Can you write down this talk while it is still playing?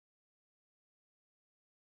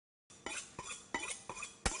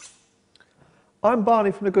I'm Barney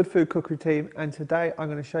from the Good Food Cookery team, and today I'm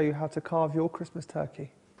going to show you how to carve your Christmas turkey.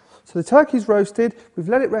 So the turkey's roasted, we've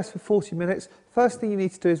let it rest for 40 minutes. First thing you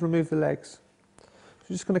need to do is remove the legs. So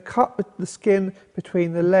you're just going to cut the skin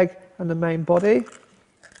between the leg and the main body.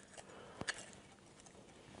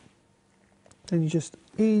 Then you just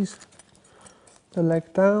ease the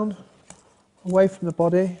leg down, away from the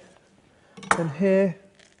body. Then here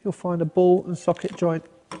you'll find a ball and socket joint.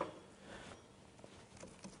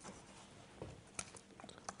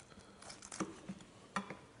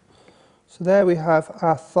 So there we have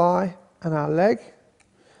our thigh and our leg.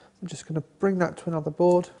 I'm just going to bring that to another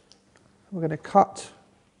board. We're going to cut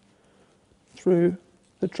through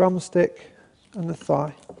the drumstick and the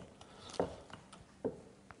thigh.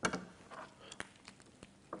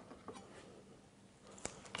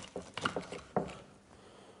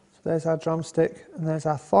 So there's our drumstick and there's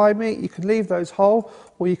our thigh meat. You can leave those whole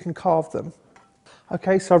or you can carve them.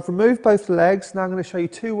 Okay, so I've removed both legs. Now I'm going to show you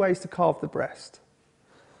two ways to carve the breast.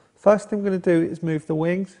 First thing I'm going to do is move the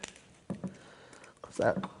wings, because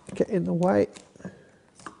that get in the way.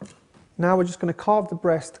 Now we're just going to carve the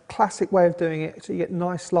breast, classic way of doing it, so you get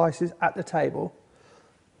nice slices at the table.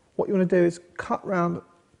 What you want to do is cut round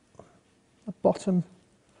the bottom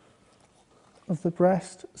of the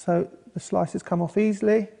breast so the slices come off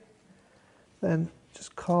easily. Then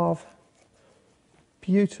just carve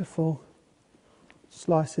beautiful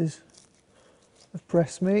slices of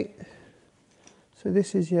breast meat. So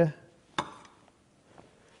this is your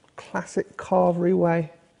classic carvery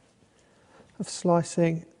way of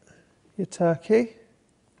slicing your turkey.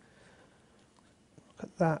 Look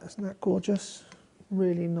at that, isn't that gorgeous?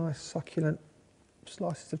 Really nice succulent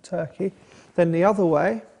slices of turkey. Then the other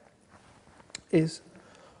way is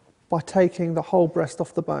by taking the whole breast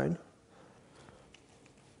off the bone.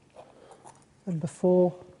 And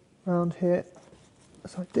before, round here,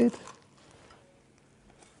 as I did,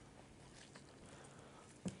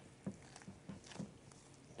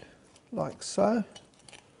 like so.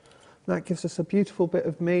 That gives us a beautiful bit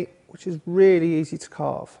of meat, which is really easy to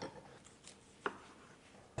carve.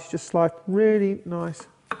 It's just sliced really nice,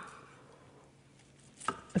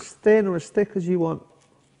 as thin or as thick as you want.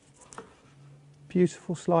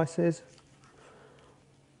 Beautiful slices,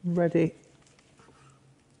 ready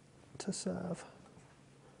to serve.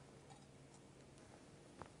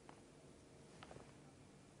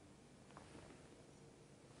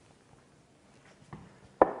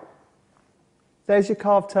 There's your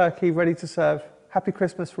carved turkey ready to serve. Happy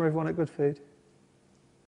Christmas from everyone at Good Food.